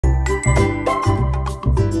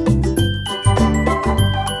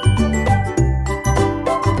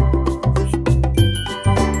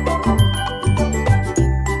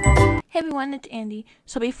everyone, it's Andy.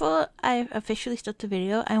 So before I officially start the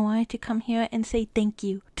video, I wanted to come here and say thank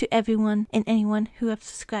you to everyone and anyone who have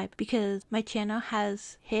subscribed, because my channel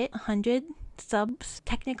has hit 100 subs.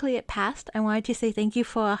 Technically it passed. I wanted to say thank you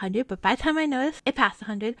for 100, but by the time I noticed, it passed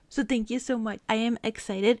 100. So thank you so much. I am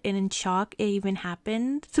excited and in shock it even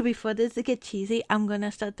happened. So before this gets cheesy, I'm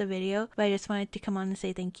gonna start the video, but I just wanted to come on and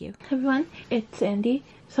say thank you. Hey everyone, it's Andy.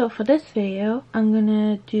 So for this video, I'm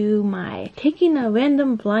gonna do my taking a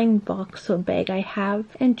random blind box or bag I have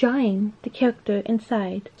and drawing the character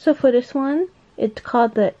inside. So for this one, it's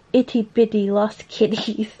called the Itty Bitty Lost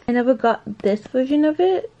Kitties. I never got this version of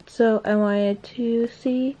it, so I wanted to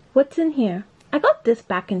see what's in here. I got this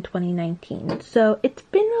back in 2019, so it's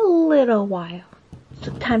been a little while.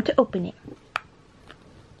 So time to open it.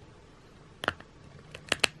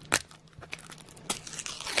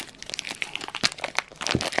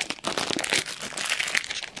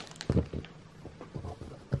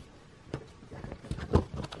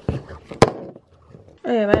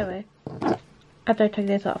 Okay, by the way, after I took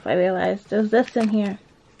this off, I realized there's this in here.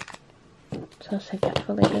 So I'll save that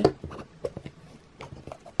for later.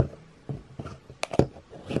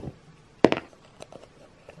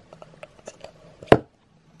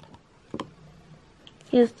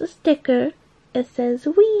 Here's the sticker. It says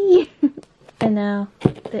 "Wee," and now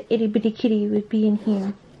the itty bitty kitty would be in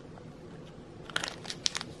here.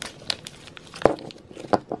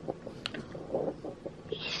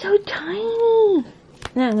 He's so tiny.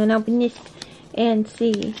 Now I'm gonna open this and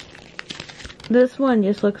see. This one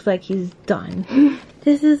just looks like he's done.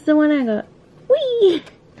 This is the one I got. Whee!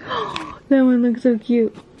 That one looks so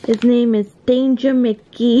cute. His name is Danger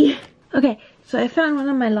Mickey. Okay, so I found one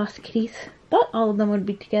of my lost kitties. Thought all of them would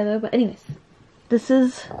be together, but anyways. This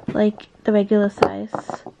is like the regular size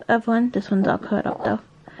of one. This one's all cut up though.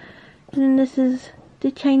 And then this is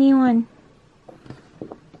the tiny one.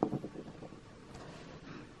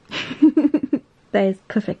 That is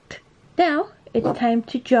perfect. Now, it's time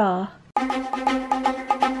to draw